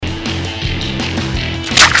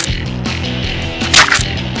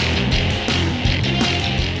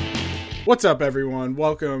What's up, everyone?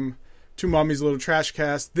 Welcome to Mommy's Little Trash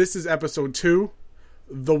Cast. This is episode 2,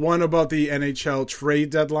 the one about the NHL trade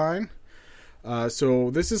deadline. So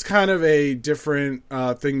this is kind of a different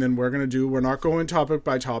thing than we're going to do. We're not going topic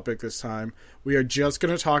by topic this time. We are just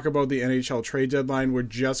going to talk about the NHL trade deadline. We're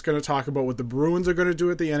just going to talk about what the Bruins are going to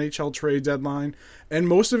do at the NHL trade deadline. And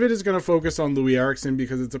most of it is going to focus on Louis Eriksson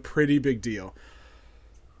because it's a pretty big deal.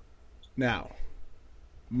 Now,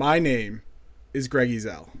 my name is Greg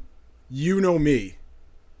Ezel. You know me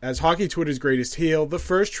as Hockey Twitter's greatest heel, the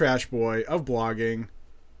first trash boy of blogging,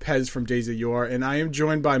 Pez from Days of Yore, and I am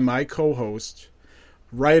joined by my co-host,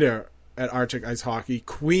 writer at Arctic Ice Hockey,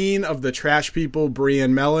 queen of the trash people,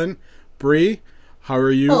 Brianne Mellon. Bri, how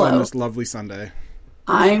are you on this lovely Sunday?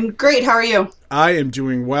 I'm great. How are you? I am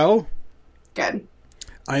doing well. Good.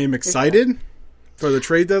 I am excited for the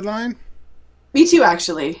trade deadline. Me too,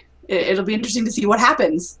 actually. It'll be interesting to see what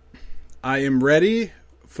happens. I am ready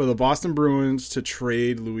for the Boston Bruins to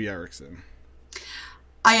trade Louis Eriksson.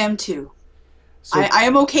 I am too. So, I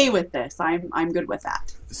am okay with this. I'm good with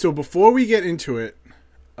that. So before we get into it,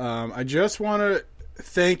 I just want to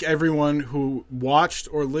thank everyone who watched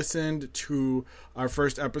or listened to our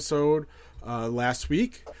first episode last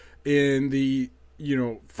week. In the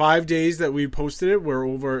 5 days that we posted it, we're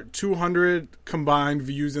over 200 combined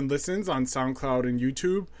views and listens on SoundCloud and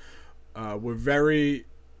YouTube. We're very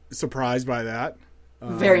surprised by that.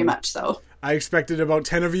 Very much so. I expected about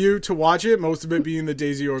 10 of you to watch it, most of it being the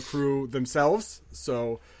Daisy or crew themselves.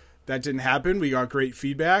 So that didn't happen. We got great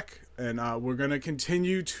feedback, and we're going to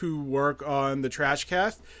continue to work on the Trash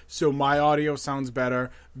Cast. So my audio sounds better.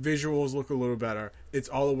 Visuals look a little better. It's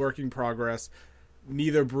all a work in progress.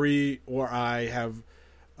 Neither Bri or I have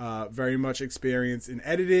very much experience in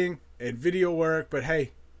editing and video work, but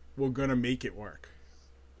hey, we're going to make it work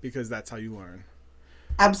because that's how you learn.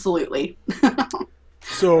 Absolutely.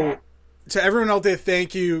 So, to everyone out there,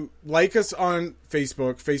 thank you. Like us on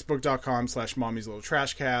Facebook, facebook.com/Mommy's Little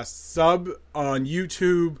Trash Cast. Sub on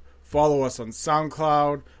YouTube. Follow us on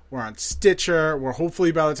SoundCloud. We're on Stitcher. We're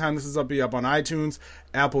hopefully, by the time this is up, be up on iTunes.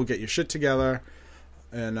 Apple, get your shit together.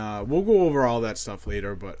 And we'll go over all that stuff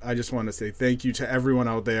later. But I just want to say thank you to everyone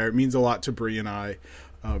out there. It means a lot to Bri and I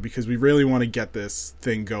because we really want to get this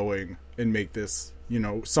thing going and make this,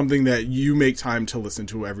 something that you make time to listen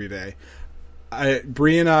to every day.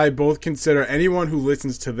 Bri and I both consider anyone who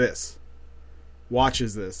listens to this,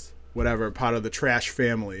 watches this, whatever, part of the trash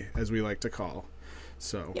family, as we like to call.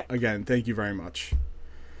 So, Again, thank you very much.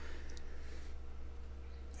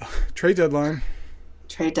 Trade deadline.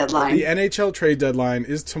 Trade deadline. The NHL trade deadline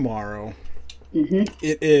is tomorrow. Mm-hmm.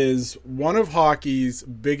 It is one of hockey's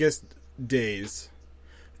biggest days.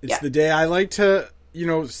 It's the day I like to,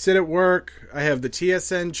 sit at work. I have the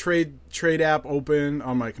TSN trade app open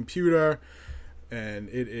on my computer. And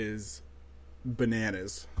it is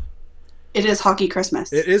bananas. It is Hockey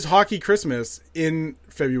Christmas. It is Hockey Christmas in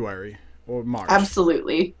February or March.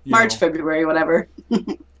 Absolutely. March, February, whatever.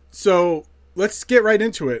 So let's get right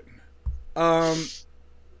into it.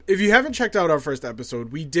 If you haven't checked out our first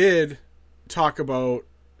episode, we did talk about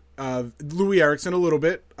Louis Eriksson a little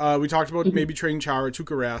bit. We talked about maybe trading Chara,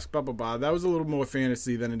 Tuukka Rask, blah, blah, blah. That was a little more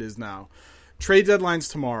fantasy than it is now. Trade deadline's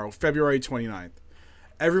tomorrow, February 29th.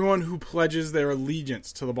 Everyone who pledges their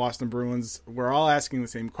allegiance to the Boston Bruins, we're all asking the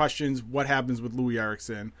same questions. What happens with Louis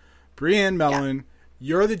Eriksson? Brianne Mellon,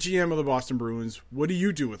 you're the GM of the Boston Bruins. What do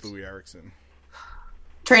you do with Louis Eriksson?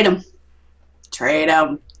 Trade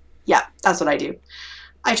him. Yeah, that's what I do.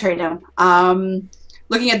 I trade him.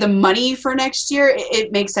 Looking at the money for next year,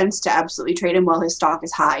 it makes sense to absolutely trade him while his stock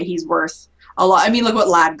is high. He's worth a lot. I mean, look what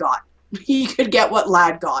Ladd got. He could get what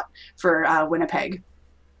Ladd got for Winnipeg.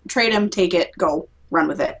 Trade him, take it, go. Run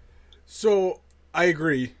with it. So, I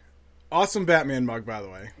agree. Awesome Batman mug, by the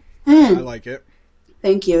way. I like it.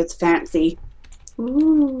 Thank you. It's fancy.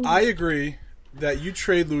 Ooh. I agree that you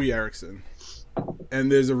trade Louis Eriksson, and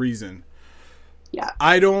there's a reason. Yeah.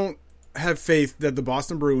 I don't have faith that the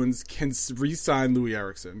Boston Bruins can re-sign Louis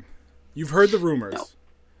Eriksson. You've heard the rumors.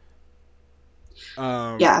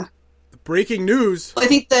 No. Breaking news. I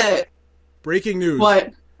think Breaking news.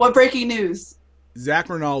 What breaking news? Zach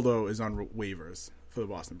Ronaldo is on waivers for the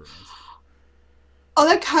Boston Bruins. Oh,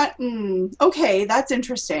 okay, that's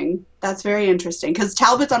interesting. That's very interesting because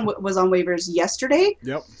Talbot's was on waivers yesterday.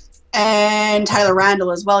 Yep. And Tyler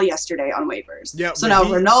Randall as well yesterday on waivers. Yep. So now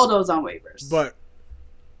Ronaldo's on waivers. But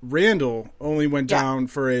Randall only went down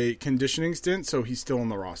for a conditioning stint, so he's still on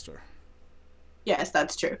the roster. Yes,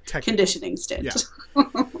 that's true. Conditioning stint. Yeah.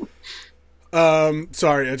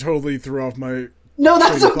 Sorry, I totally threw off my. No,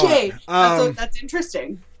 that's okay. That's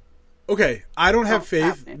interesting. Okay, I don't have faith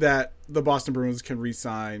happening. that the Boston Bruins can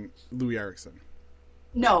re-sign Louis Eriksson.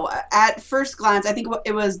 No, at first glance, I think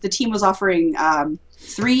it was the team was offering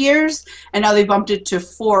 3 years, and now they bumped it to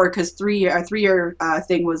 4 because a 3 year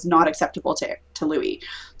thing was not acceptable to Louis.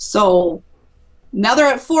 So now they're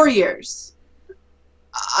at 4 years.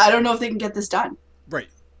 I don't know if they can get this done. Right.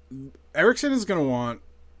 Eriksson is going to want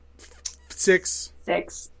 6,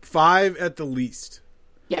 5 at the least.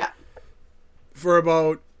 Yeah. For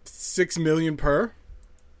about $6 million per.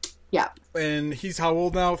 Yeah. And he's how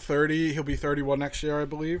old now? 30. He'll be 31 next year, I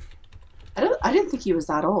believe. I didn't think he was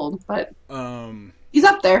that old, but he's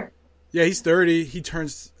up there. Yeah, he's 30.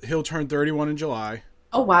 He'll turn 31 in July.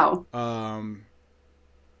 Oh wow.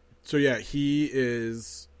 So yeah, he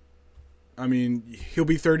is. I mean, he'll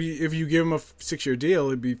be 30 if you give him a 6-year deal.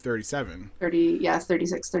 It'd be 37.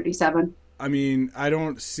 36, 37. I mean, I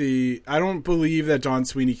don't believe that Don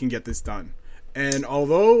Sweeney can get this done. And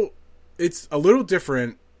although it's a little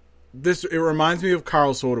different, it reminds me of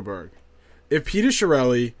Carl Soderberg. If Peter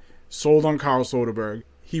Chiarelli sold on Carl Soderberg,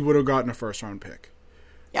 he would have gotten a first-round pick.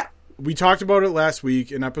 Yeah. We talked about it last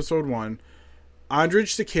week in episode 1.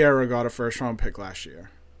 Andrej Sekera got a first-round pick last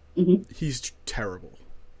year. Mm-hmm. He's terrible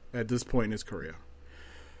at this point in his career.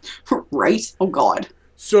 Right? Oh, God.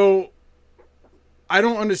 So, I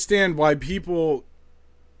don't understand why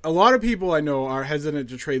a lot of people I know are hesitant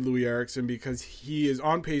to trade Louis Eriksson because he is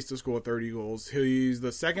on pace to score 30 goals. He's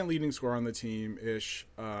the second leading scorer on the team-ish.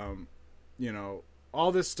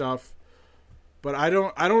 All this stuff. But I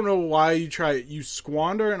don't know why you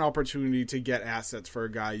squander an opportunity to get assets for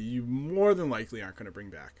a guy you more than likely aren't going to bring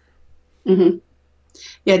back. Mm-hmm.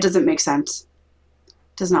 Yeah, it doesn't make sense.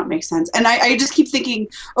 Does not make sense. And I just keep thinking,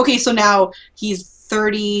 okay, so now he's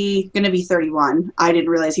 30, going to be 31. I didn't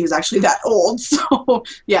realize he was actually that old. So,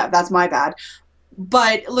 yeah, that's my bad.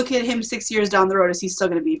 But look at him 6 years down the road. Is he still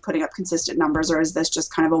going to be putting up consistent numbers, or is this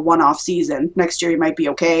just kind of a one-off season? Next year he might be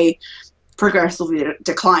okay, progressively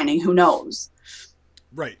declining. Who knows?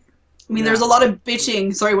 Right. I mean, there's a lot of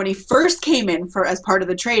bitching. Sorry, when he first came in as part of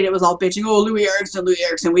the trade, it was all bitching. Oh, Louis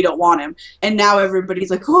Eriksson, we don't want him. And now everybody's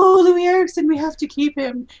like, oh, Louis Eriksson, we have to keep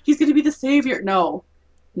him. He's going to be the savior. No,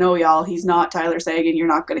 y'all, he's not Tyler Seguin. You're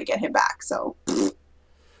not going to get him back. So,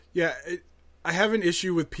 yeah, I have an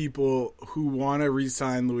issue with people who want to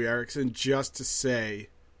re-sign Louis Eriksson just to say,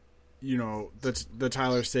 the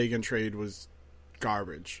Tyler Seguin trade was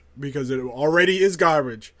garbage because it already is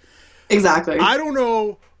garbage. Exactly. I don't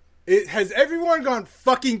know. Has everyone gone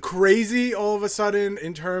fucking crazy all of a sudden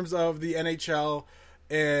in terms of the NHL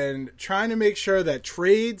and trying to make sure that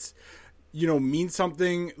trades, mean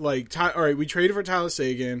something? Like, all right, we traded for Tyler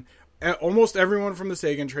Seguin. Almost everyone from the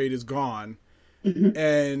Seguin trade is gone. Mm-hmm.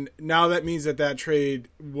 And now that means that trade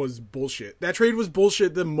was bullshit. That trade was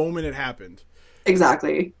bullshit the moment it happened.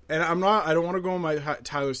 Exactly. And I don't want to go on my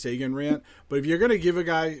Tyler Seguin rant, but if you're going to give a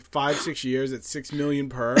guy 5-6 years at $6 million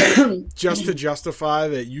per just to justify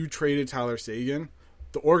that you traded Tyler Seguin,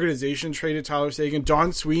 the organization traded Tyler Seguin,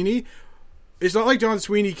 Don Sweeney, it's not like Don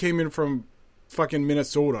Sweeney came in from fucking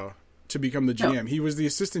Minnesota to become the GM. No. He was the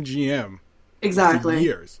assistant GM for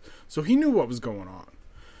years. So he knew what was going on.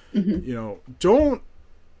 Mm-hmm. Don't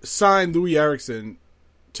sign Louis Eriksson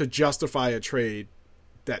to justify a trade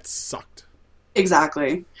that sucked.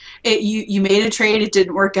 Exactly. You made a trade, it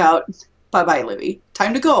didn't work out. Bye-bye, Louis.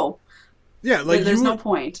 Time to go. Yeah, like there's no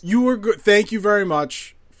point. You were good. Thank you very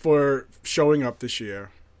much for showing up this year.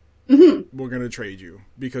 Mm-hmm. We're going to trade you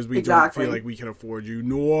because we don't feel like we can afford you,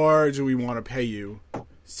 nor do we want to pay you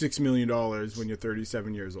 $6 million when you're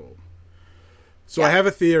 37 years old. So I have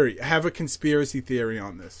a theory. I have a conspiracy theory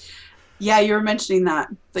on this. Yeah, you were mentioning that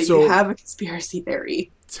you have a conspiracy theory.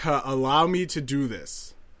 To allow me to do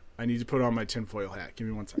this, I need to put on my tinfoil hat. Give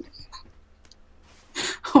me 1 second.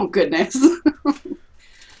 Oh, goodness.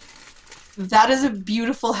 That is a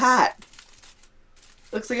beautiful hat.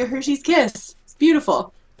 Looks like a Hershey's Kiss. It's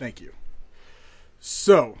beautiful. Thank you.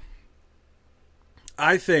 So,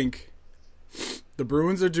 I think the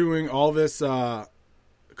Bruins are doing all this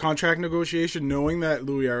contract negotiation knowing that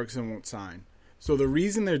Louis Eriksson won't sign. So the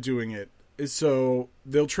reason they're doing it is so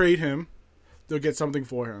they'll trade him. They'll get something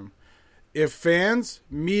for him. If fans,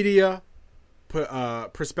 media,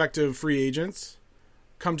 prospective free agents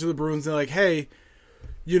come to the Bruins and they're like, hey,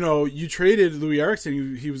 you traded Louis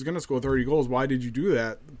Eriksson. He was going to score 30 goals. Why did you do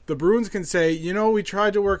that? The Bruins can say, we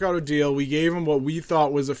tried to work out a deal. We gave him what we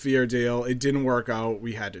thought was a fair deal. It didn't work out.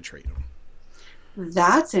 We had to trade him.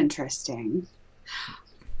 That's interesting.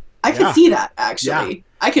 I could see that, actually. Yeah.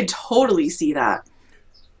 I could totally see that.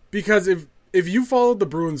 Because if you followed the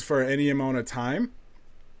Bruins for any amount of time,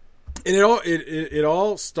 And it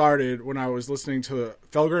all started when I was listening to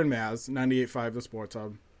Felger and Maz, 98.5 The Sports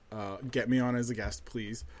Hub. Get me on as a guest,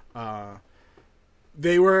 please.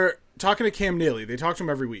 They were talking to Cam Neely. They talk to him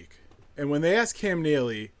every week. And when they asked Cam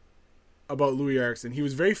Neely about Louis Eriksson, he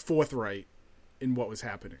was very forthright in what was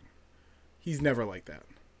happening. He's never like that.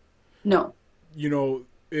 No. You know,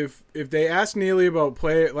 if they asked Neely about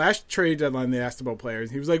last trade deadline, they asked about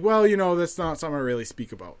players. He was like, well, you know, that's not something I really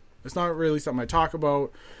speak about. It's not really something I talk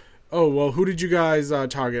about. Oh, well, who did you guys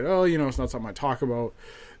target? Oh, you know, it's not something I talk about.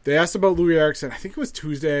 They asked about Louis Eriksson. I think it was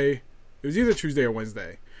Tuesday. It was either Tuesday or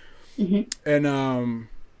Wednesday. Mm-hmm. And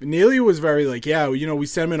Neely was very like, yeah, you know, we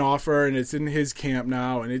sent him an offer and it's in his camp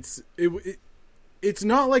now. And it's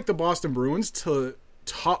not like the Boston Bruins to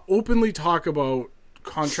openly talk about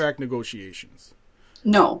contract negotiations.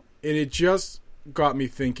 No. And it just got me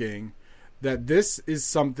thinking that this is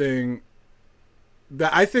something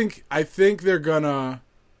that I think they're gonna,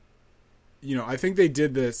 you know, I think they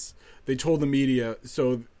did this. They told the media,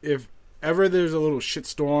 so if ever there's a little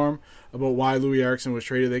shitstorm about why Louis Eriksson was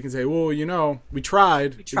traded, they can say, well, you know, we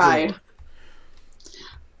tried. We tried.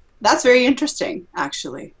 That's very interesting,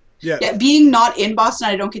 actually. Yeah. Being not in Boston,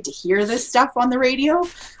 I don't get to hear this stuff on the radio.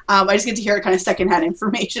 I just get to hear it kind of secondhand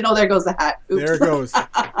information. Oh, there goes the hat. Oops. There it goes.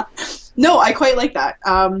 No, I quite like that.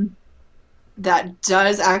 That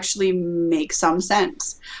does actually make some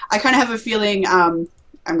sense. I kind of have a feeling, I'm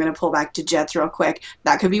going to pull back to Jets real quick.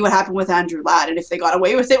 That could be what happened with Andrew Ladd. And if they got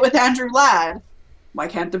away with it with Andrew Ladd, why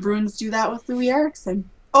can't the Bruins do that with Louis Eriksson?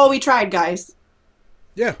 Oh, we tried, guys.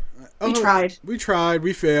 Yeah. We tried. We tried.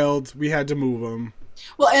 We failed. We had to move him.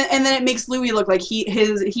 Well, and then it makes Louis look like he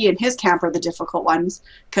and his camp are the difficult ones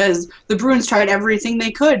because the Bruins tried everything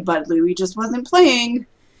they could, but Louis just wasn't playing.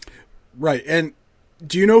 Right. And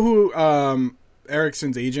do you know who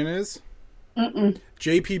Eriksson's agent is? Mm-mm.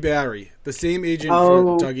 J.P. Barry, the same agent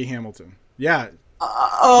for Dougie Hamilton. Yeah.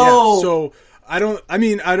 Oh. Yeah. So I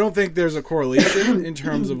don't think there's a correlation in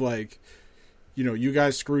terms of like, you know, you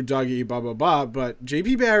guys screwed Dougie, blah blah blah. But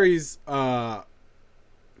J.P. Barry's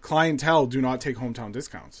clientele do not take hometown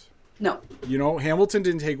discounts. No. You know, Hamilton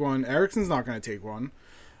didn't take one. Eriksson's not going to take one.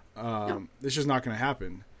 No. It's just not going to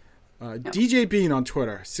happen. No. DJ Bean on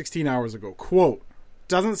Twitter 16 hours ago, quote,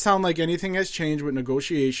 doesn't sound like anything has changed with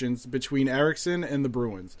negotiations between Eriksson and the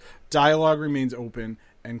Bruins. Dialogue remains open,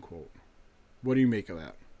 end quote. What do you make of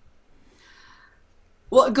that?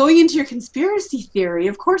 Well, going into your conspiracy theory,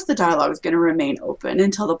 of course the dialogue is going to remain open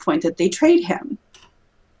until the point that they trade him.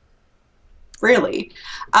 Really.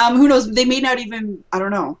 Who knows? They may not even, I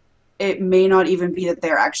don't know. It may not even be that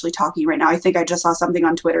they're actually talking right now. I think I just saw something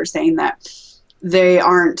on Twitter saying that they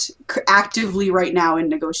aren't actively right now in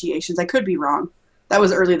negotiations. I could be wrong. That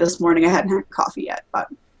was early this morning. I hadn't had coffee yet, but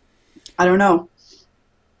I don't know.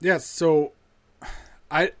 Yes, so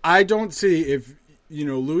I don't see if, you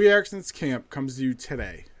know, Louis Eriksson's camp comes to you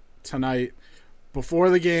tonight, before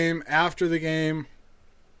the game, after the game,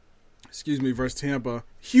 versus Tampa.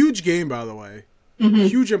 Huge game, by the way. Mm-hmm.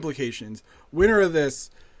 Huge implications. Winner of this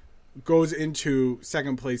goes into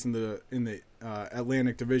second place in the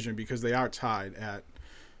Atlantic Division because they are tied at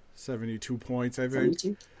 72 points, I think.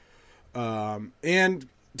 72. And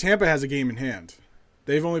Tampa has a game in hand.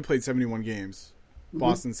 They've only played 71 games. Mm-hmm.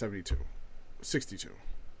 Boston 62.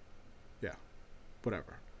 Yeah,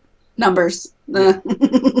 whatever. Numbers. Yeah.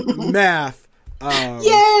 Math.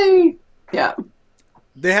 Yay! Yeah.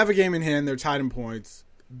 They have a game in hand. They're tied in points.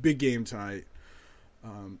 Big game tonight.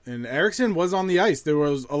 And Eriksson was on the ice. There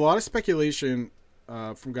was a lot of speculation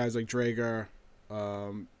from guys like Drager,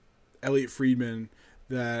 Elliot Friedman,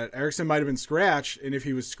 that Eriksson might have been scratched, and if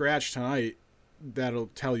he was scratched tonight, that'll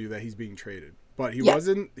tell you that he's being traded. But he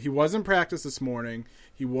wasn't. He was in practice this morning.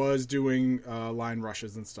 He was doing line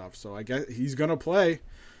rushes and stuff. So I guess he's gonna play.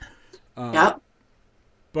 Yep.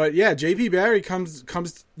 But yeah, J.P. Barry comes,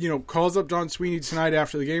 calls up Don Sweeney tonight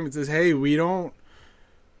after the game and says, "Hey,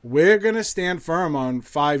 we're gonna stand firm on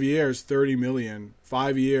 5 years, $30 million,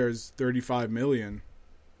 5 years, $35 million."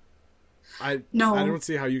 I don't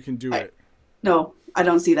see how you can do it. No, I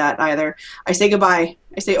don't see that either. I say goodbye.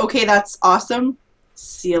 I say, okay, that's awesome.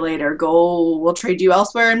 See you later. We'll trade you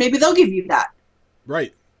elsewhere, and maybe they'll give you that.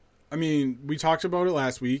 Right. I mean, we talked about it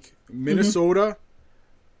last week. Minnesota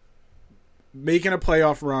making a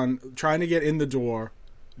playoff run, trying to get in the door,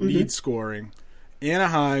 needs scoring.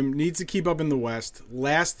 Anaheim needs to keep up in the West.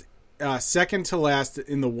 Second to last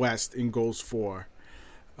in the West in goals for.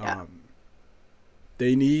 Yeah.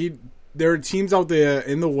 There are teams out there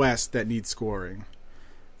in the West that need scoring.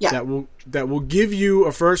 Yeah. That will give you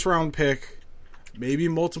a first round pick, maybe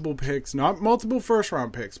multiple picks, not multiple first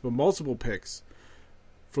round picks, but multiple picks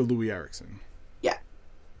for Louis Eriksson. Yeah.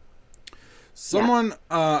 Someone,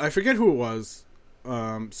 I forget who it was.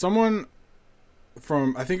 Someone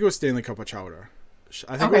from, I think it was Stanley Cup of Chowder.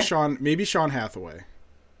 I think it was maybe Sean Hathaway.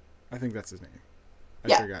 I think that's his name.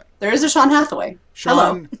 I forgot. There is a Sean Hathaway.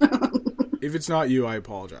 Sean, if it's not you, I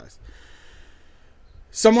apologize.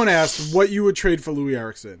 Someone asked what you would trade for Louis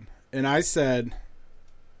Eriksson. And I said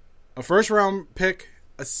a first round pick,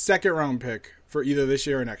 a second round pick for either this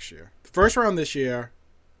year or next year. The first round this year,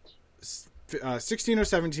 16 or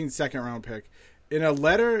 17 second round pick, in a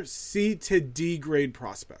letter C to D grade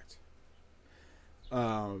prospect.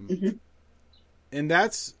 And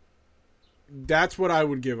that's what I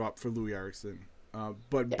would give up for Louis Eriksson.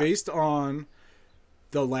 But based on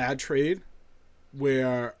the Ladd trade,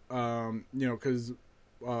 where because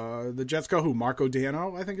the Jets got who? Marco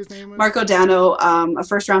Dano, I think his name was. Marco Dano, a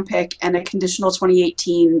first round pick and a conditional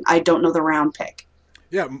 2018. I don't know the round pick.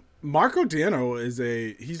 Yeah, Marco Dano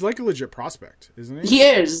he's like a legit prospect, isn't he? He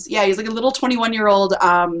is. Yeah, he's like a little 21-year-old,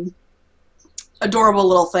 adorable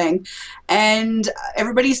little thing. And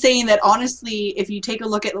everybody's saying that, honestly, if you take a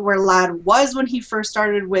look at where Ladd was when he first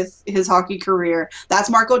started with his hockey career, that's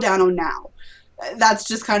Marco Dano now. That's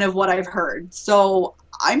just kind of what I've heard. So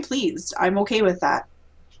I'm pleased. I'm okay with that.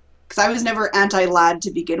 Because I was never anti-Ladd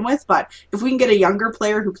to begin with, but if we can get a younger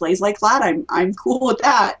player who plays like Ladd, I'm cool with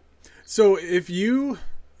that. So if you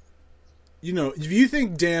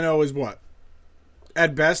think Dano is what?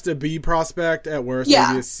 At best a B prospect, at worst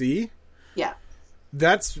maybe a C? Yeah.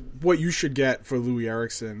 That's what you should get for Louis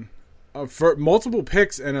Eriksson. For multiple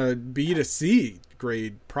picks and a B to C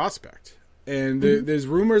grade prospect. And there's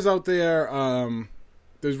rumors out there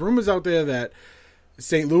that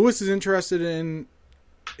St. Louis is interested in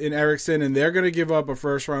Eriksson, and they're going to give up a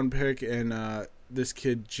first round pick and this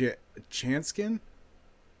kid Chanskin.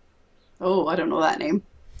 Oh, I don't know that name.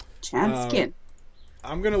 Chanskin.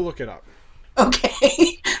 I'm going to look it up.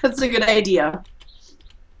 Okay. That's a good idea.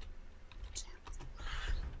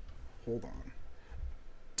 Hold on.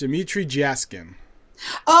 Dmitry Jaskin.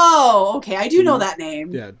 Oh, okay. I do know that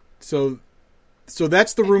name. Yeah. So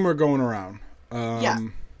that's the rumor going around.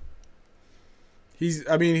 He's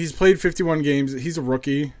played 51 games. He's a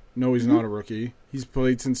rookie. No, he's not a rookie. He's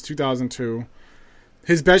played since 2002.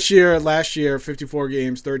 His best year last year, 54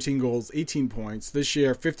 games, 13 goals, 18 points. This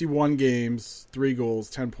year, 51 games, 3 goals,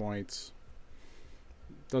 10 points.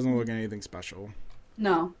 Doesn't look anything special.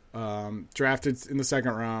 No. Drafted in the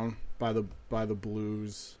second round by the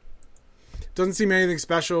Blues. Doesn't seem anything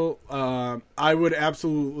special. I would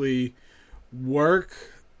absolutely work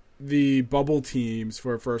the bubble teams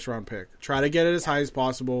for a first round pick. Try to get it as high as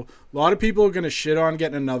possible. A lot of people are going to shit on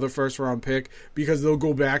getting another first round pick because they'll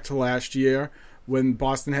go back to last year when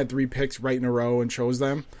Boston had 3 picks right in a row and chose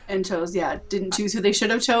them. Didn't choose who they should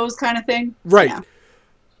have chose kind of thing. Right. Yeah.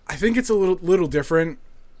 I think it's a little different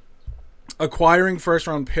acquiring first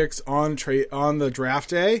round picks on the draft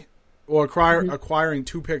day, or acquiring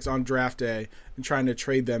 2 picks on draft day and trying to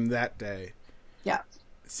trade them that day. Yeah.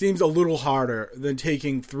 Seems a little harder than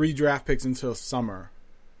taking 3 draft picks until summer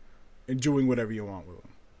and doing whatever you want with them.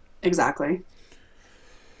 Exactly.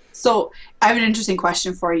 So I have an interesting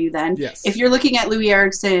question for you then. Yes. If you're looking at Louis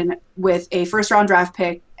Eriksson with a first round draft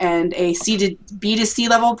pick and a B to C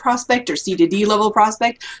level prospect or C to D level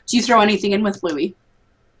prospect, do you throw anything in with Louis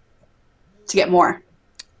to get more?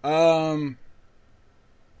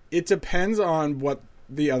 It depends on what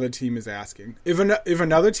the other team is asking. If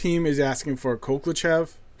another team is asking for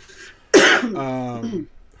Koklachev,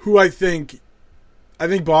 who I think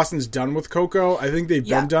Boston's done with Coco. I think they've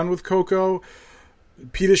been done with Coco.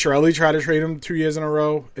 Peter Chiarelli tried to trade him 2 years in a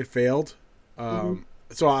row. It failed.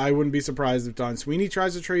 So I wouldn't be surprised if Don Sweeney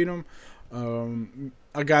tries to trade him.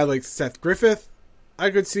 A guy like Seth Griffith, I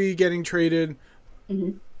could see getting traded.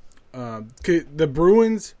 The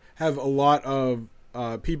Bruins have a lot of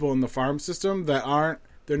people in the farm system that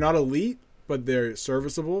they're not elite, but they're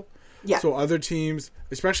serviceable. Yeah. So other teams,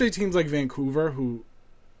 especially teams like Vancouver, who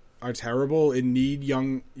are terrible and need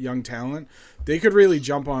young talent, they could really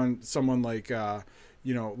jump on someone like,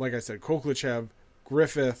 like I said, Koklachev,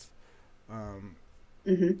 Griffith, a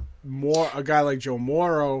guy like Joe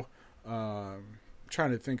Morrow.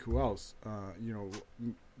 Trying to think who else.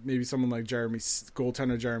 Maybe someone like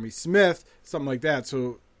goaltender Jeremy Smith, something like that.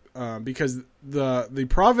 So because the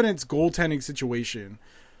Providence goaltending situation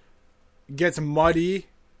gets muddy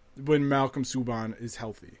when Malcolm Subban is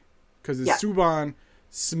healthy, because it's Subban,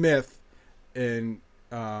 Smith, and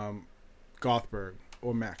Gothberg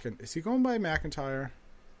or Is he going by McIntyre?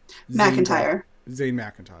 McIntyre. Zane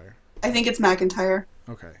McIntyre. I think it's McIntyre.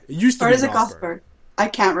 Okay. It used to or be is it Gothberg? I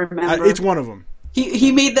can't remember. It's one of them.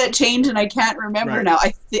 He made that change, and I can't remember now.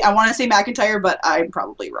 I want to say McIntyre, but I'm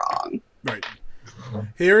probably wrong. Right.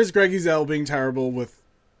 Here is Greggy Zell being terrible with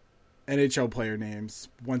NHL player names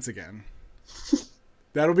once again.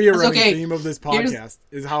 That'll be a running theme of this podcast,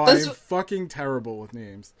 is how I am fucking terrible with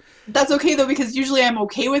names. That's okay, though, because usually I'm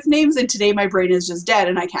okay with names, and today my brain is just dead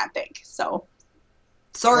and I can't think. So,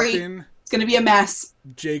 sorry. It's going to be a mess.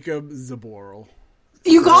 Jacob Zaboral.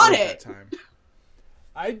 You got it!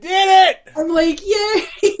 I did it! I'm like,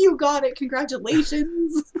 yay! You got it.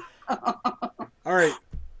 Congratulations. All right.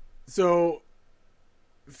 So,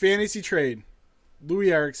 fantasy trade.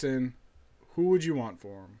 Louis Eriksson. Who would you want for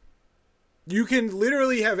him? You can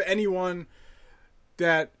literally have anyone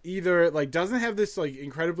that either like doesn't have this like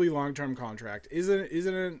incredibly long-term contract,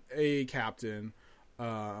 isn't a captain,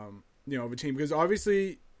 of a team, because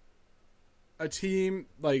obviously a team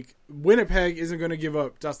like Winnipeg isn't going to give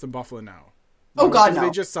up Dustin Byfuglien now. Oh God, no! They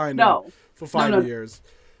just signed him for 5 years.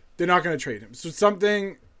 They're not going to trade him. So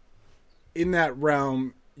something in that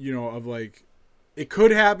realm, of like it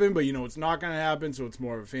could happen, but it's not going to happen. So it's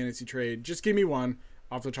more of a fantasy trade. Just give me one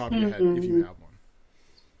off the top of your head if you have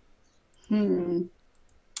one.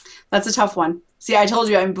 That's a tough one. See, I told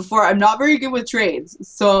you I'm not very good with trades,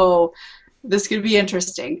 so this could be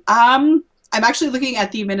interesting. I'm actually looking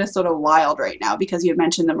at the Minnesota Wild right now because you had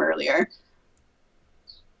mentioned them earlier.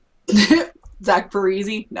 Zach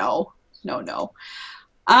Parise? No.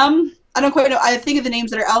 I don't quite know. I think of the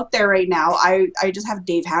names that are out there right now. I just have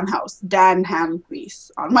Dan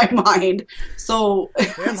Hamhuis on my mind. So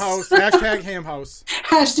Hamhouse, hashtag Hamhouse.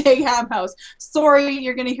 Hashtag Hamhouse. Sorry,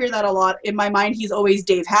 you're going to hear that a lot. In my mind, he's always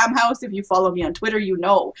Dave Hamhouse. If you follow me on Twitter, you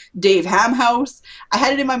know Dave Hamhouse. I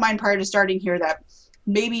had it in my mind prior to starting here that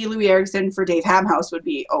maybe Louis Eriksson for Dave Hamhouse would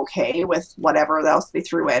be okay with whatever else they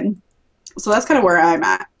threw in. So that's kind of where I'm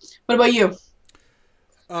at. What about you?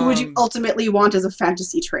 Who would you ultimately want as a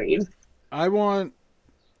fantasy trade? I brought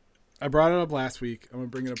it up last week. I'm going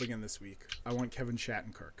to bring it up again this week. I want Kevin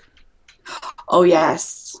Shattenkirk. Oh,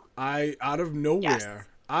 yes. Out of nowhere,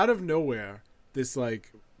 this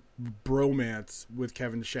like bromance with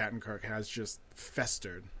Kevin Shattenkirk has just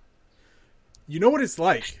festered. You know what it's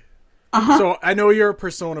like. Uh-huh. So I know you're a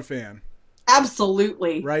Persona fan.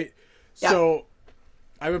 Absolutely. Right? Yeah. So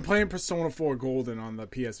I've been playing Persona 4 Golden on the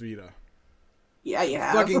PS Vita. Yeah,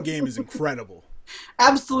 yeah. The fucking game is incredible.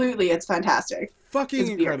 Absolutely, it's fantastic. Fucking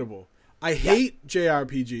incredible. I hate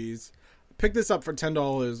JRPGs. Picked this up for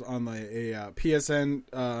 $10 on a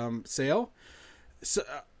PSN sale. So,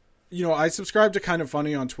 I subscribe to Kind of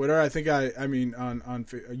Funny on Twitter. I think on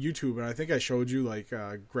YouTube, and I think I showed you like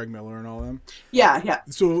Greg Miller and all them. Yeah.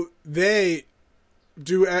 So they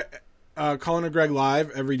do Colin and Greg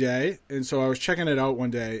live every day, and so I was checking it out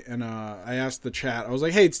one day, and I asked the chat, I was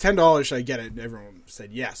like, hey, it's $10, should I get it? And everyone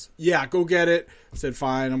said yes. Yeah, go get it. I said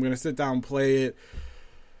fine, I'm gonna sit down and play it.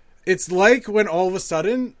 It's like when all of a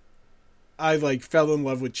sudden I like fell in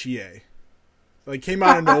love with Chie. Like came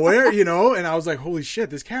out of nowhere, and I was like, holy shit,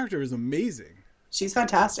 this character is amazing. She's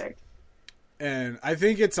fantastic. And I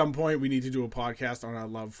think at some point we need to do a podcast on our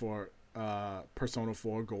love for Persona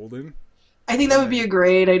 4 Golden. I think that would be a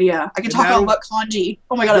great idea. I can talk about kanji.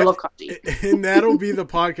 Oh my God, I love kanji. And that'll be the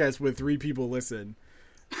podcast where 3 people listen.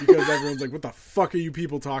 Because everyone's like, what the fuck are you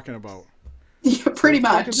people talking about? Yeah, pretty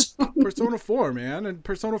much. Persona 4, man. And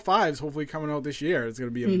Persona 5 is hopefully coming out this year. It's going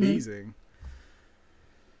to be amazing.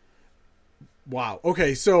 Wow.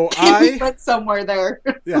 Okay, so we went somewhere there.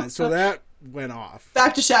 Yeah, so that went off.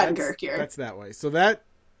 Back to Shattenkirk here. That's that way. So that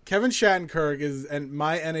Kevin Shattenkirk is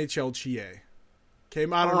my NHL Chie.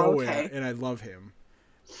 Came out of nowhere, and I love him.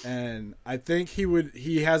 And I think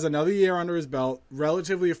he has another year under his belt,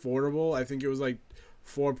 relatively affordable. I think it was like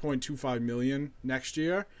 $4.25 million next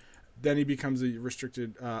year. Then he becomes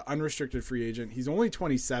a unrestricted free agent. He's only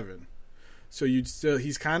 27. So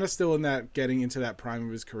he's kind of still in that, getting into that prime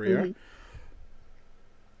of his career. Mm-hmm.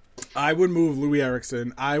 I would move Louis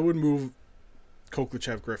Eriksson. I would move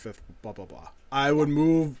Koklachev, Griffith, blah, blah, blah. I would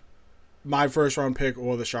move my first round pick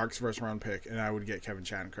or the Sharks' first round pick, and I would get Kevin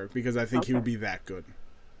Shattenkirk because I think he would be that good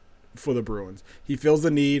for the Bruins. He fills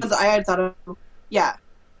the need. I had thought of, yeah.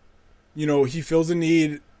 He fills the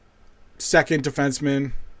need. Second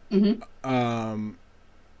defenseman. Mm-hmm.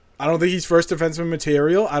 I don't think he's first defenseman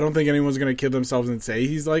material. I don't think anyone's going to kill themselves and say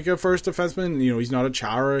he's like a first defenseman. He's not a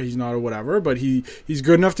Chara, he's not a whatever, but he's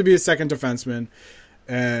good enough to be a second defenseman,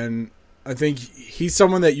 and I think he's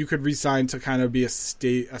someone that you could re-sign to kind of be a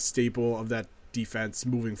staple of that defense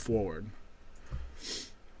moving forward.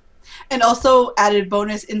 And also, added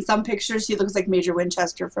bonus, in some pictures, he looks like Major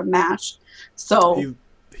Winchester from MASH. So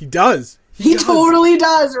he does. He totally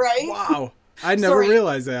does, right? Wow. I never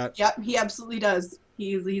realized that. Yep, he absolutely does.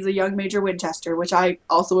 He's a young Major Winchester, which I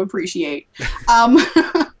also appreciate.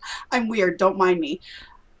 I'm weird. Don't mind me.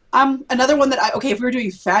 Another one that if we were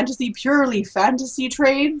doing purely fantasy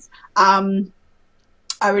trades,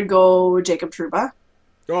 I would go Jacob Trouba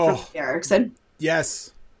from Eriksson.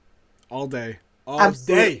 Yes. All day.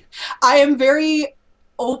 Absolutely. Day. I am very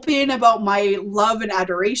open about my love and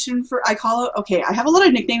adoration for, I have a lot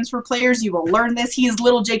of nicknames for players. You will learn this. He is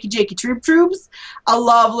little Jakey Troop Troops. I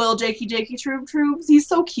love little Jakey Troop Troops. He's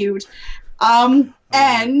so cute.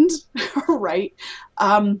 And right.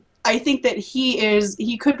 I think that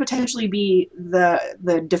he could potentially be the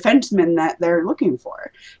defenseman that they're looking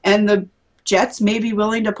for. And the Jets may be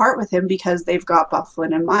willing to part with him because they've got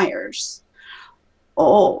Bufflin and Myers.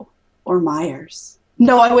 Oh, or Myers.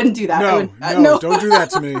 No, I wouldn't do that. No, don't do that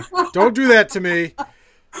to me. Don't do that to me.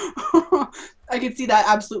 I could see that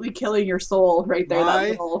absolutely killing your soul right there.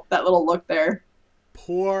 That little look there.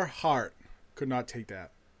 Poor heart could not take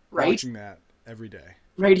that. Right? Watching that every day.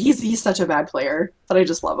 Right, he's such a bad player, but I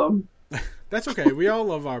just love him. That's okay. We all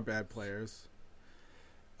love our bad players.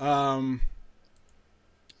 Don't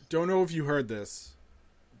know if you heard this.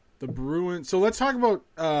 The Bruins. So let's talk about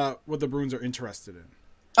what the Bruins are interested in.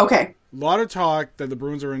 Okay. A lot of talk that the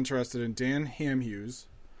Bruins are interested in Dan Hamhuis.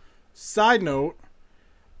 Side note,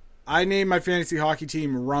 I named my fantasy hockey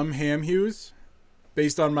team Rum Hamhuis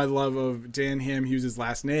based on my love of Dan Hamhuis'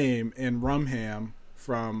 last name and Rumham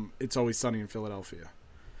from It's Always Sunny in Philadelphia.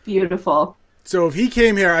 Beautiful. So if he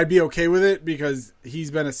came here, I'd be okay with it because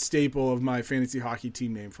he's been a staple of my fantasy hockey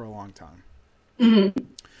team name for a long time.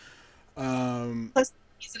 Mm-hmm. Plus,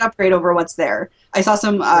 he's an upgrade over what's there. I saw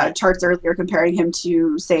some charts earlier comparing him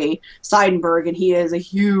to, say, Seidenberg, and he is a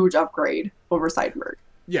huge upgrade over Seidenberg.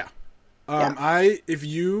 Yeah. If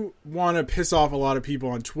you want to piss off a lot of people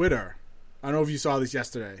on Twitter, I don't know if you saw this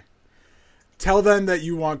yesterday, tell them that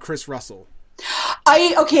you want Chris Russell.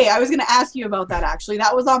 I was going to ask you about that, actually.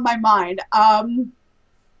 That was on my mind.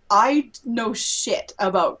 I know shit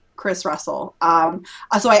about Chris Russell.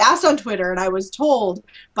 So I asked on Twitter, and I was told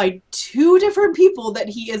by two different people that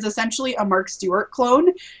he is essentially a Mark Stewart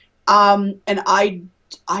clone. And I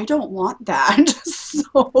don't want that.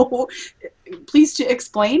 So please to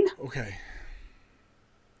explain. Okay.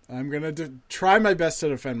 I'm going to try my best to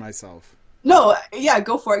defend myself. No, yeah,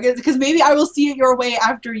 go for it. Because maybe I will see it your way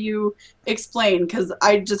after you explain. Because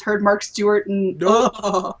I just heard Mark Stewart and...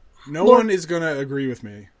 No one is going to agree with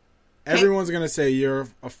me. Everyone's going to say you're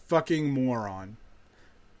a fucking moron.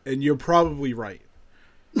 And you're probably right.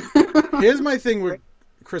 Here's my thing with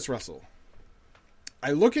Chris Russell.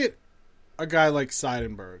 I look at a guy like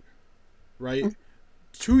Seidenberg, right?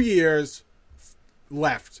 2 years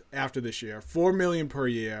left after this year. $4 million per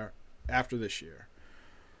year after this year.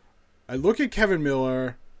 I look at Kevin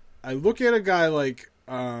Miller. I look at a guy like,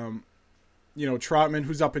 Trotman,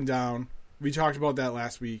 who's up and down. We talked about that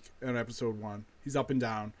last week in episode 1. He's up and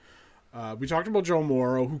down. We talked about Joe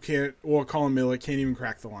Morrow, or Colin Miller, can't even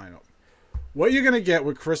crack the lineup. What you're going to get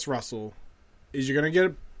with Chris Russell is you're going to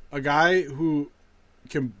get a guy who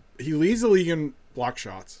he leads the league in block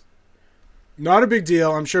shots. Not a big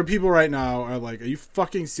deal. I'm sure people right now are like, are you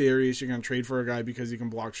fucking serious? You're going to trade for a guy because he can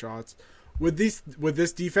block shots? With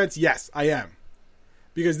this defense, yes, I am.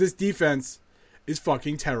 Because this defense is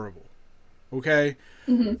fucking terrible. Okay?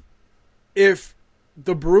 Mm-hmm. If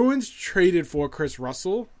the Bruins traded for Chris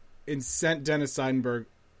Russell and sent Dennis Seidenberg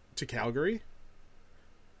to Calgary,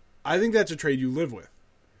 I think that's a trade you live with.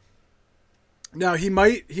 Now, he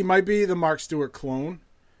might be the Mark Stewart clone,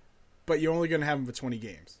 but you're only going to have him for 20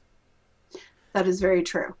 games. That is very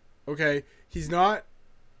true. Okay? He's not...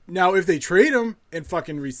 Now, if they trade him and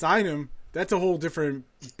fucking re-sign him, that's a whole different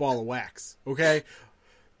ball of wax, okay?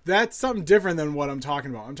 That's something different than what I'm talking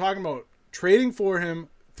about. I'm talking about trading for him,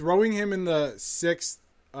 throwing him in the 6th,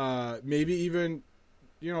 maybe even,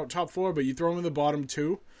 top 4, but you throw him in the bottom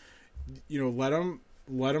 2. Let him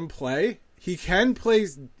play. He can play.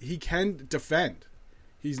 He can defend.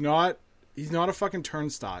 He's not a fucking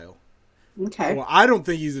turnstile. Okay. Well, I don't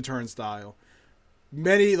think he's a turnstile.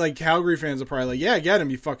 Many Calgary fans are probably like, yeah, get him.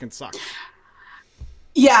 He fucking sucks.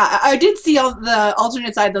 Yeah, I did see the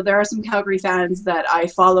alternate side, though. There are some Calgary fans that I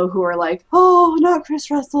follow who are like, oh, not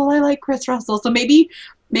Chris Russell. I like Chris Russell. So maybe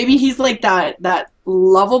he's like that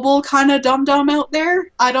lovable kind of dum-dum out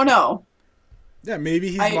there. I don't know. Yeah, maybe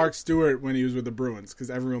he's Mark Stewart when he was with the Bruins because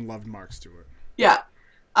everyone loved Mark Stewart. Yeah.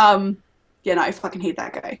 No, I fucking hate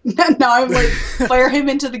that guy. Now I'm like, fire him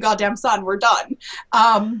into the goddamn sun. We're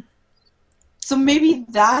done. So maybe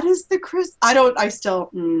that is the Chris...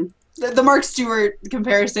 The Mark Stewart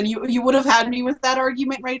comparison, you would have had me with that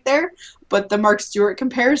argument right there, but the Mark Stewart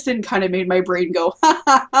comparison kind of made my brain go, ha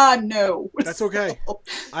ha ha, no. That's okay.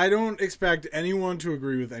 I don't expect anyone to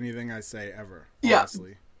agree with anything I say ever,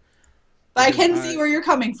 honestly. But I can see where you're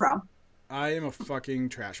coming from. I am a fucking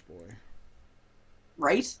trash boy.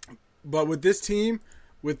 Right? But with this team,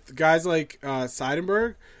 with guys like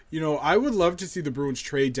Seidenberg, I would love to see the Bruins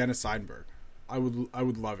trade Dennis Seidenberg. I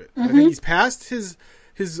would love it. I think he's past his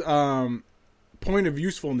point of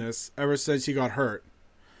usefulness ever since he got hurt.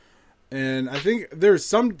 And I think there's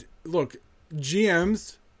some... Look,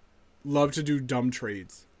 GMs love to do dumb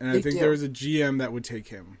trades. And I think there's a GM that would take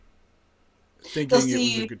him. Thinking it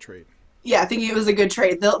was a good trade. Yeah, thinking it was a good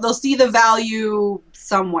trade. They'll see the value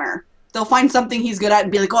somewhere. They'll find something he's good at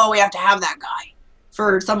and be like, oh, we have to have that guy.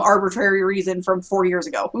 For some arbitrary reason from 4 years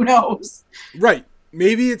ago. Who knows? Right.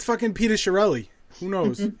 Maybe it's fucking Peter Chiarelli. Who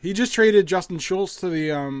knows? He just traded Justin Schultz to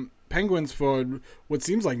the Penguins for what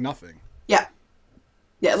seems like nothing. Yeah.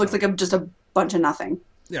 Yeah, it looks like just a bunch of nothing.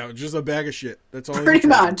 Yeah, just a bag of shit. That's all. Pretty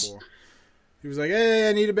much. He was like, "Hey,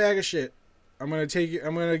 I need a bag of shit. I'm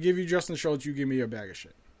gonna give you Justin Schultz. You give me a bag of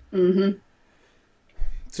shit." Mm-hmm.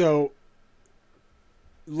 So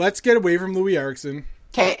let's get away from Louis Eriksson.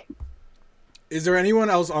 Okay. Is there anyone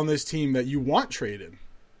else on this team that you want traded?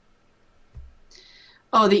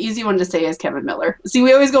 Oh, the easy one to say is Kevin Miller. See,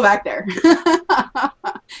 we always go back there.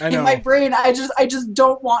 I know. In my brain, I just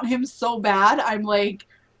don't want him so bad. I'm like,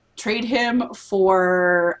 trade him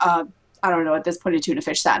for I don't know, at this point, a tuna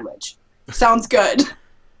fish sandwich. Sounds good.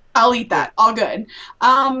 I'll eat that. All good.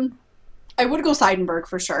 I would go Seidenberg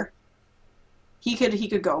for sure. He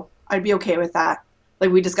could go. I'd be okay with that. Like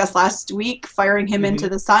we discussed last week, firing him into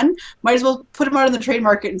the sun. Might as well put him out in the trade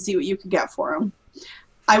market and see what you could get for him.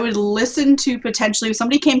 I would listen to potentially, if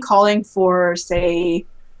somebody came calling for, say,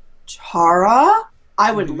 Chara,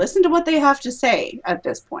 I would listen to what they have to say at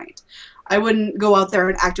this point. I wouldn't go out there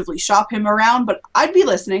and actively shop him around, but I'd be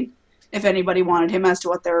listening if anybody wanted him as to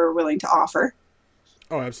what they're willing to offer.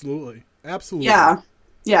 Oh, absolutely. Absolutely. Yeah.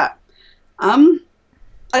 Yeah.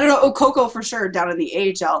 I don't know, Okoko for sure down in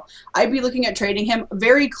the AHL. I'd be looking at trading him.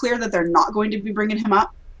 Very clear that they're not going to be bringing him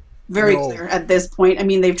up. Very clear at this point. I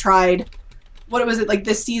mean, they've tried, what was it, like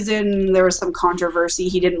this season there was some controversy.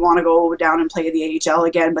 He didn't want to go down and play the AHL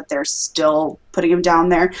again, but they're still putting him down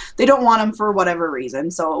there. They don't want him for whatever reason,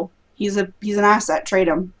 so he's an asset. Trade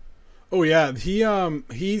him. Oh, yeah.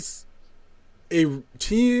 He's a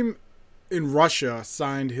team in Russia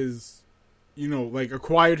signed his,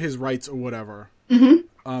 acquired his rights or whatever.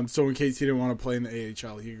 Mm-hmm. So in case he didn't want to play in the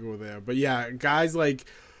AHL, he could go there. But yeah, guys like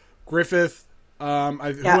Griffith, who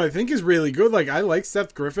I think is really good. Like, I like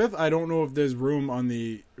Seth Griffith. I don't know if there's room on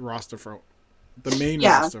the roster for the main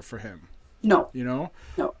roster for him. No.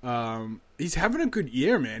 No. He's having a good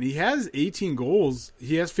year, man. He has 18 goals.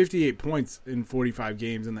 He has 58 points in 45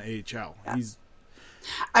 games in the AHL. Yeah.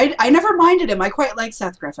 I never minded him. I quite like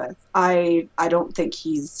Seth Griffith. I don't think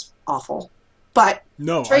he's awful. But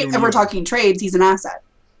no, and we're talking trades, he's an asset.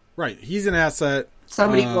 Right. He's an asset.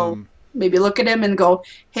 Somebody will maybe look at him and go,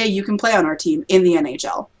 hey, you can play on our team in the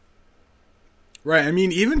NHL. Right. I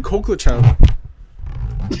mean, even Koklachev.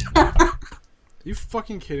 Are you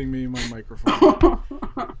fucking kidding me? My microphone.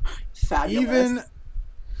 Fabulous.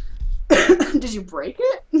 Did you break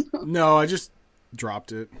it? No, I just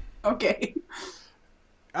dropped it. Okay.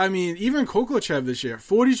 I mean, even Koklachev this year,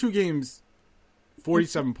 42 games,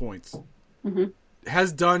 47 points. Mm-hmm.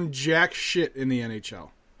 Has done jack shit in the NHL.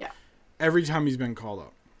 Yeah. Every time he's been called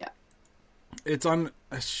up. Yeah.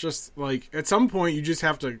 It's just like, at some point you just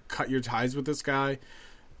have to cut your ties with this guy,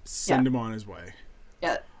 send him on his way.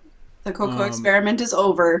 Yeah. The Coco experiment is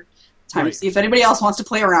over. Time to see if anybody else wants to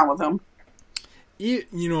play around with him.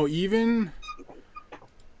 Even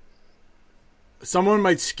someone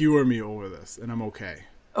might skewer me over this, and I'm okay.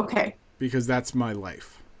 Okay. Because that's my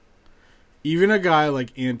life. Even a guy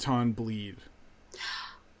like Anton Bleed.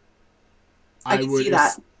 I can see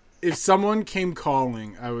that. If someone came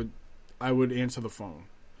calling, I would answer the phone.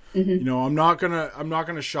 Mm-hmm. I'm not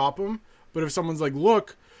gonna shop him, but if someone's like,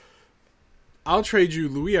 look, I'll trade you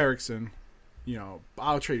Louis Eriksson,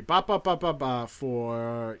 I'll trade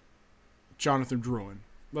for Jonathan Drouin.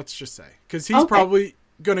 Let's just say, because he's probably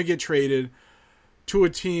gonna get traded to a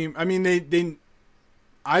team. I mean, they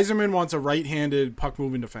Yzerman wants a right-handed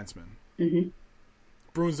puck-moving defenseman. Mm-hmm.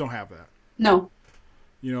 Bruins don't have that. No.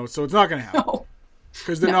 So it's not going to happen. No.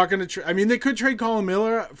 Because they're not going to... I mean, they could trade Colin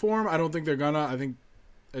Miller for him. I don't think they're going to. I think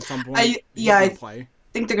at some point I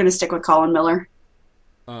think they're going to stick with Colin Miller.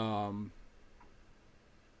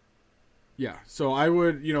 Yeah. So I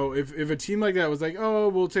would, if a team like that was like, oh,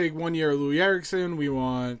 we'll take 1 year Louis Eriksson, we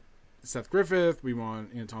want Seth Griffith, we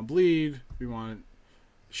want Anton Bleed, we want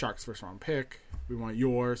Sharks first round pick, we want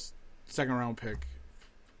yours second round pick,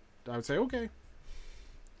 I would say, okay.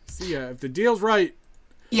 See ya. If the deal's right,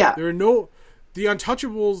 the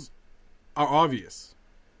Untouchables are obvious.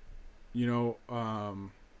 You know,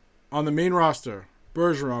 on the main roster,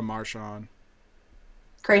 Bergeron, Marchand.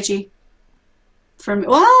 Krejci.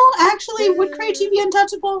 Well, actually, would Krejci be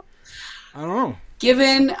untouchable? I don't know.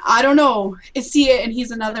 Given, I don't know. And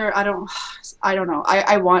he's another, I don't know.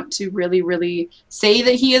 I want to really, really say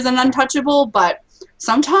that he is an untouchable, but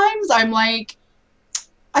sometimes I'm like,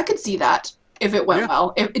 I could see that if it went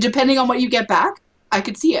well. Depending on what you get back, I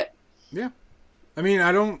could see it. Yeah. I mean,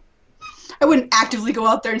 I wouldn't actively go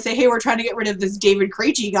out there and say, hey, we're trying to get rid of this David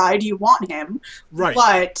Krejci guy. Do you want him? Right.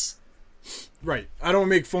 But... Right. I don't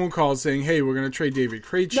make phone calls saying, hey, we're going to trade David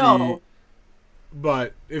Krejci. No.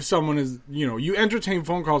 But if someone is, you know, you entertain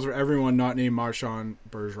phone calls for everyone not named Marchand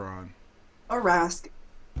Bergeron. Or Rask.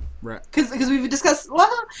 Right. Because we've discussed,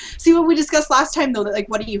 well, see what we discussed last time, though, that, like,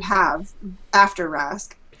 what do you have after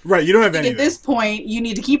Rask? Right, you don't have anything. At this point, you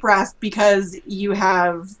need to keep Rask because you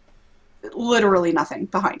have literally nothing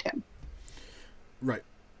behind him. Right.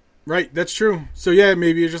 Right, that's true. So, yeah,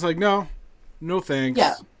 maybe you're just like, no thanks.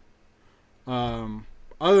 Yeah.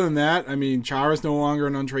 Other than that, I mean, Chara's no longer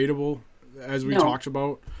an untradeable, as we talked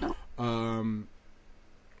about. No.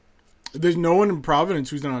 There's no one in Providence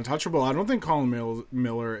who's an untouchable. I don't think Colin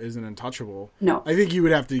Miller is an untouchable. No. I think you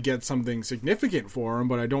would have to get something significant for him,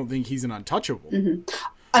 but I don't think he's an untouchable. Mm-hmm.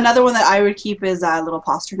 Another one that I would keep is little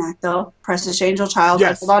Pasternak, though. Precious Angel Child.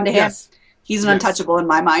 Yes. Hold on to him. Yes. He's an untouchable in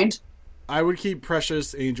my mind. I would keep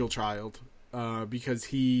Precious Angel Child because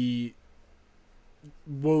he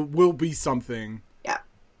will be something. Yeah.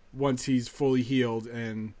 Once he's fully healed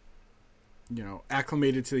and, you know,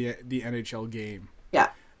 acclimated to the NHL game. Yeah.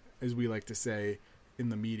 As we like to say in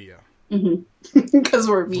the media. Because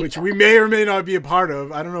we're media. Which we may or may not be a part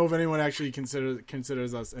of. I don't know if anyone actually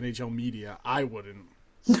considers us NHL media. I wouldn't.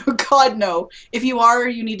 No, God, no. If you are,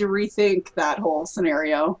 you need to rethink that whole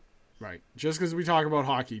scenario. Right. Just because we talk about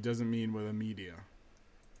hockey doesn't mean we're the media.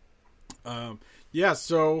 Yeah,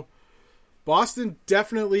 so Boston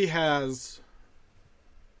definitely has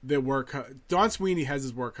their work. Don Sweeney has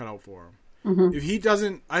his work cut out for him. Mm-hmm. If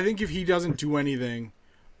he doesn't do anything,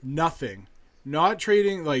 nothing, not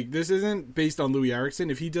trading, like, this isn't based on Louis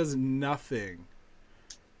Eriksson. If he does nothing,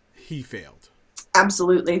 he failed.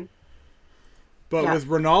 Absolutely. But with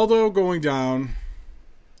Ronaldo going down,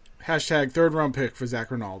 hashtag third round pick for Zach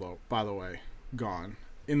Ronaldo, by the way, gone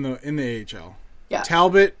in the AHL. Yeah.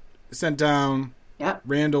 Talbot sent down. Yeah.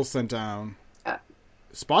 Randall sent down. Yeah.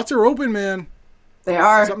 Spots are open, man. They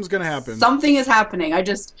are. Something's gonna happen. Something is happening. I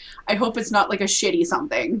hope it's not like a shitty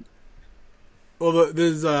something. Well,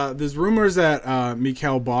 there's rumors that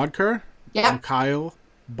Mikhail Bodker. Yeah. Mikhail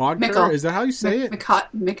Bodker. Mikkel. Is that how you say it?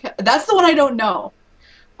 That's the one I don't know.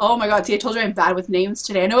 Oh my God! See, I told you I'm bad with names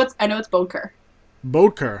today. I know it's Bodker.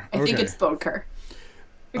 Bodker. I think it's Bodker.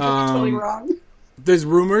 I could be totally wrong. There's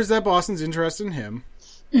rumors that Boston's interested in him.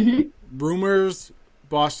 Mm-hmm. Rumors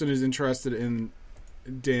Boston is interested in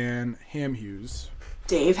Dan Hamhuis.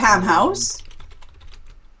 Dave Hamhouse.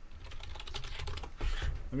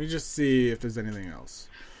 Let me just see if there's anything else.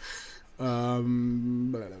 Yeah,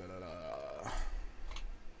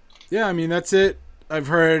 I mean, that's it. I've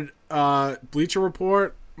heard Bleacher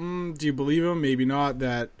Report. Do you believe him? Maybe not.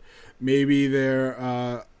 That maybe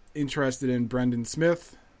they're interested in Brendan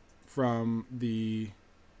Smith from the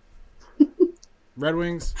Red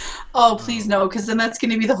Wings. Oh, please no, because then that's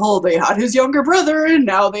going to be the whole, they had his younger brother and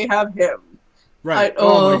now they have him. Right.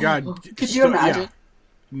 Oh my God. Could you imagine?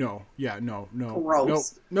 Yeah. No.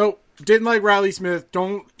 Gross. Nope. Didn't like Riley Smith.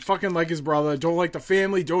 Don't fucking like his brother. Don't like the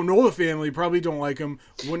family. Don't know the family. Probably don't like him.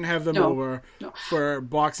 Wouldn't have them over for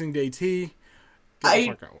Boxing Day tea.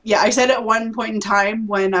 I said at one point in time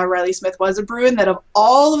when Riley Smith was a Bruin that of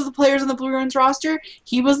all of the players on the Bruins roster,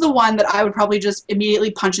 he was the one that I would probably just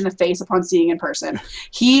immediately punch in the face upon seeing in person.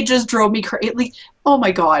 He just drove me crazy. Oh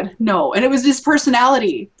my God, no. And it was his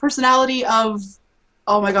personality of,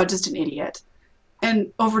 oh my God, just an idiot.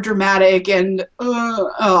 And overdramatic and,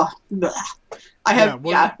 I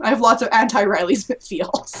have lots of anti-Riley Smith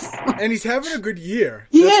feels. And he's having a good year.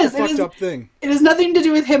 That's the fucked up thing. It has nothing to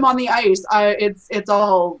do with him on the ice. It's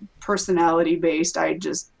all personality based. I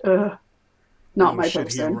just, not my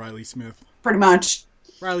person. Riley Smith. Pretty much.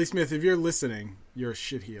 Riley Smith, if you're listening, you're a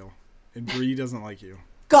shitheel. And Bree doesn't like you.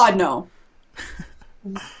 God, no.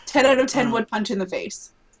 10 out of 10 would punch in the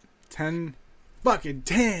face. 10. Fucking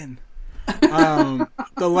 10.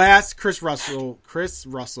 The last Chris Russell,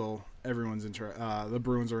 everyone's the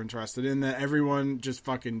Bruins are interested in that. Everyone just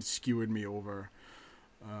fucking skewered me over.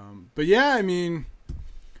 But yeah, I mean,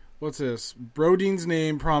 what's this? Brodeen's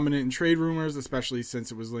name prominent in trade rumors, especially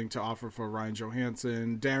since it was linked to offer for Ryan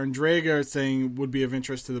Johansson. Darren Dreger saying would be of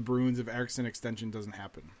interest to the Bruins if Eriksson extension doesn't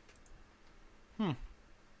happen.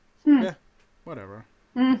 Yeah, whatever.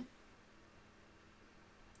 Mm.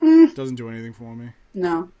 Doesn't do anything for me.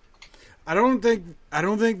 No. I don't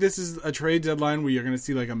think this is a trade deadline where you're going to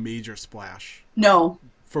see like a major splash. No.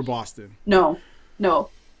 For Boston. No.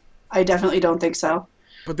 I definitely don't think so.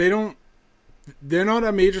 But they're not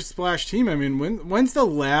a major splash team. I mean, when's the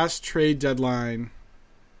last trade deadline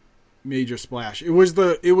major splash? It was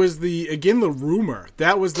the Iginla rumor.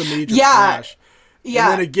 That was the major splash.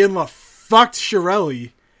 Yeah. And then Iginla fucked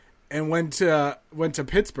Chiarelli and went to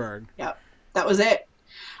Pittsburgh. Yep. That was it.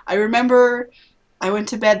 I remember I went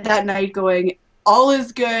to bed that night going, all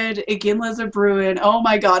is good. Iginla's a Bruin. Oh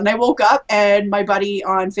my God. And I woke up and my buddy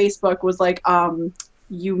on Facebook was like,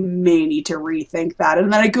 you may need to rethink that.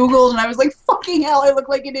 And then I Googled and I was like, fucking hell, I look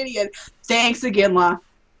like an idiot. Thanks, Iginla.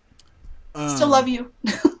 Still love you.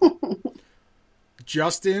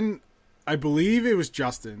 Justin, I believe it was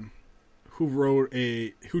Justin who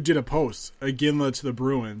did a post, Iginla to the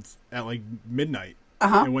Bruins at like midnight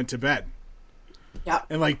and went to bed. Yeah.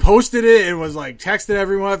 And like posted it and was like texted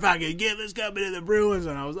everyone, fucking Iginla's coming to the Bruins.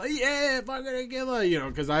 And I was like, yeah, fucking Iginla,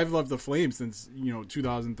 because I've loved the Flames since,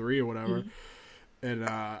 2003 or whatever. Mm-hmm. And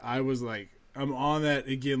I was like, I'm on that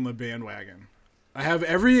Iginla bandwagon. I have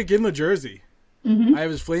every Iginla jersey. Mm-hmm. I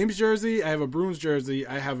have his Flames jersey. I have a Bruins jersey.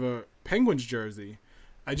 I have a Penguins jersey.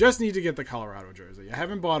 I just need to get the Colorado jersey. I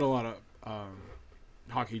haven't bought a lot of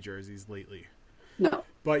hockey jerseys lately. No.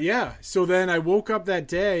 But yeah, so then I woke up that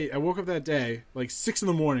day, like 6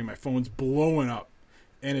 a.m. my phone's blowing up.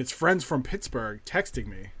 And it's friends from Pittsburgh texting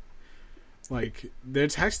me. Like, they're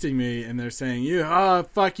texting me and they're saying,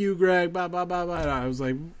 fuck you, Greg, blah, blah, blah, blah. And I was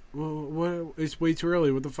like, well, what? It's way too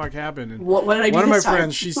early. What the fuck happened? And what did I do one of my this time?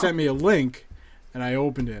 friends, she sent me a link and I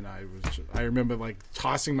opened it and I remember like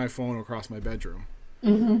tossing my phone across my bedroom.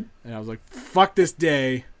 Mm-hmm. And I was like, fuck this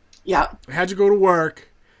day. Yeah. I had to go to work.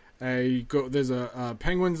 There's a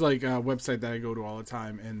Penguins like website that I go to all the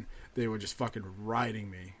time and they were just fucking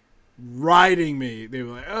riding me. They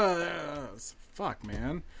were like, fuck,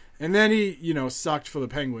 man. And then he, sucked for the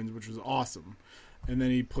Penguins, which was awesome. And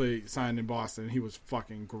then he signed in Boston. And he was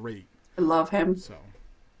fucking great. I love him. So,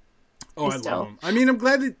 I love him. I mean, I'm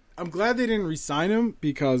glad they didn't re-sign him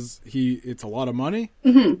because it's a lot of money.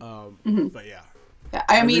 Mm-hmm. But yeah,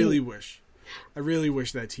 I really wish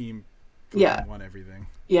that team won everything.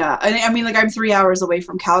 Yeah, I mean, like I'm 3 hours away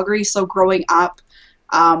from Calgary, so growing up,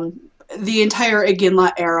 the entire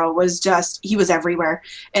Iginla era was just, he was everywhere.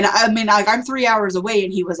 And I mean, like, I'm 3 hours away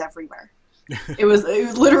and he was everywhere. It was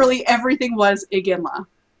literally everything was Iginla.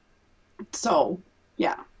 So,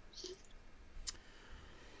 yeah.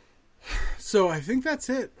 So I think that's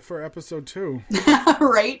it for episode 2.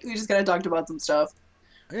 Right? We just kind of talked about some stuff.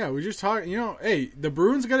 Yeah, we just talked, hey, the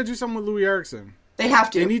Bruins got to do something with Louis Eriksson. They have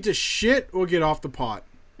to. They need to shit or get off the pot.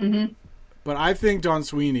 Mm-hmm. But I think Don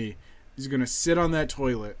Sweeney is going to sit on that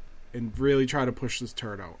toilet and really try to push this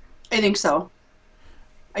turd out. I think so.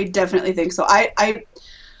 I definitely think so. I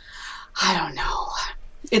don't know.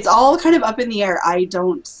 It's all kind of up in the air. I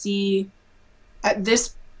don't see, at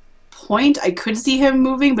this point, I could see him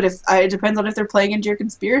moving, but it depends on if they're playing into your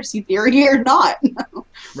conspiracy theory or not.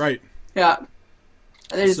 Right. Yeah.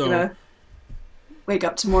 They're just going to wake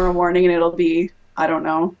up tomorrow morning and it'll be, I don't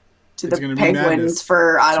know, to the Penguins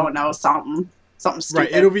for, I don't know, something stupid.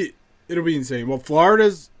 Right. It'll be insane. Well,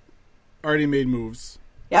 Florida's already made moves.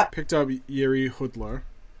 Yep. Picked up Jiri Hudler.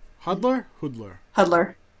 Hudler.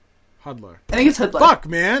 I think it's Hudler. Fuck,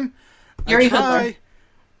 man. Jiri Hudler.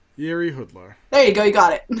 Jiri Hudler. There you go. You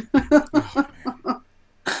got it.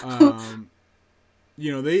 Oh,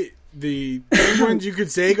 man. The Penguins, you could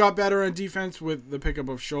say, got better on defense with the pickup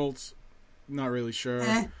of Schultz. Not really sure.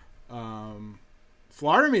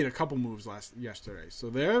 Florida made a couple moves yesterday, so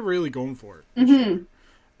they're really going for it. Mm-hmm.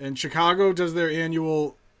 And Chicago does their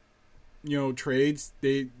annual, trades.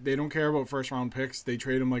 They don't care about first round picks. They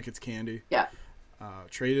trade them like it's candy. Yeah.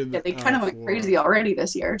 They kind of went crazy already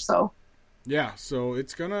this year. So. Yeah, so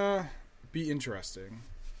it's gonna be interesting.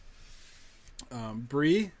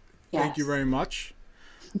 Bree, Thank you very much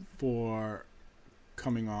for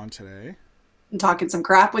coming on today. And talking some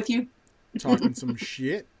crap with you. Talking some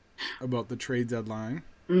shit about the trade deadline.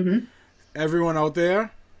 Mm-hmm. Everyone out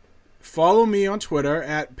there, follow me on Twitter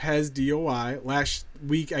at PezDOI. Last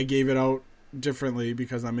week I gave it out differently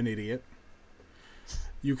because I'm an idiot.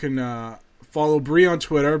 You can follow Bree on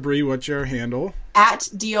Twitter. Bree, what's your handle? At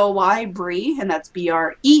DOY Bree, and that's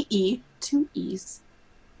BREE, 2 E's.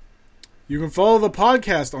 You can follow the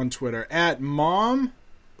podcast on Twitter at MomLil,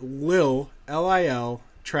 LIL,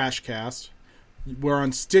 Trashcast. We're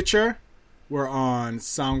on Stitcher. We're on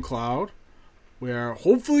SoundCloud. We're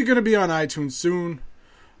hopefully going to be on iTunes soon.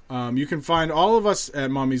 You can find all of us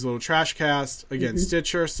at Mommy's Little Trash Cast. Again,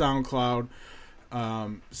 Stitcher, SoundCloud.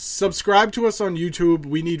 Subscribe to us on YouTube.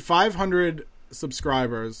 We need 500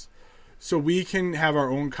 subscribers so we can have our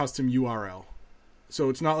own custom URL. So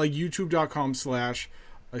it's not like youtube.com/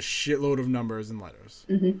 a shitload of numbers and letters.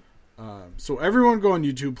 So everyone go on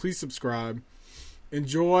YouTube. Please subscribe.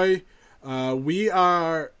 Enjoy.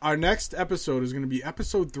 Our next episode is going to be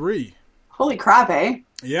episode 3. Holy crap, eh?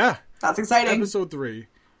 Yeah. That's exciting. Episode 3.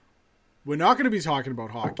 We're not going to be talking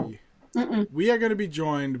about hockey. We are going to be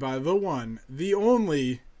joined by the one, the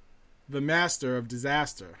only, the master of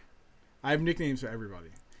disaster. I have nicknames for everybody.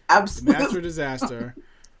 Absolutely. The master of disaster,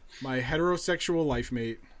 my heterosexual life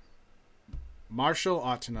mate, Marshall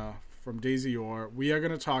Ottina from Days of Yore. We are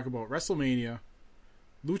going to talk about WrestleMania,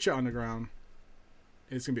 Lucha Underground.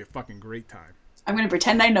 It's going to be a fucking great time. I'm going to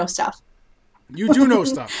pretend I know stuff. You do know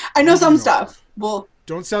stuff. I know some stuff.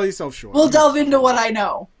 Don't sell yourself short. We'll delve into what I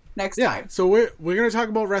know next time. Yeah, so we're going to talk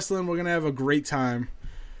about wrestling. We're going to have a great time.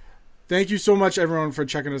 Thank you so much, everyone, for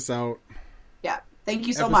checking us out. Yeah, thank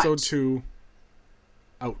you so much. Episode 2,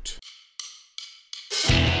 out.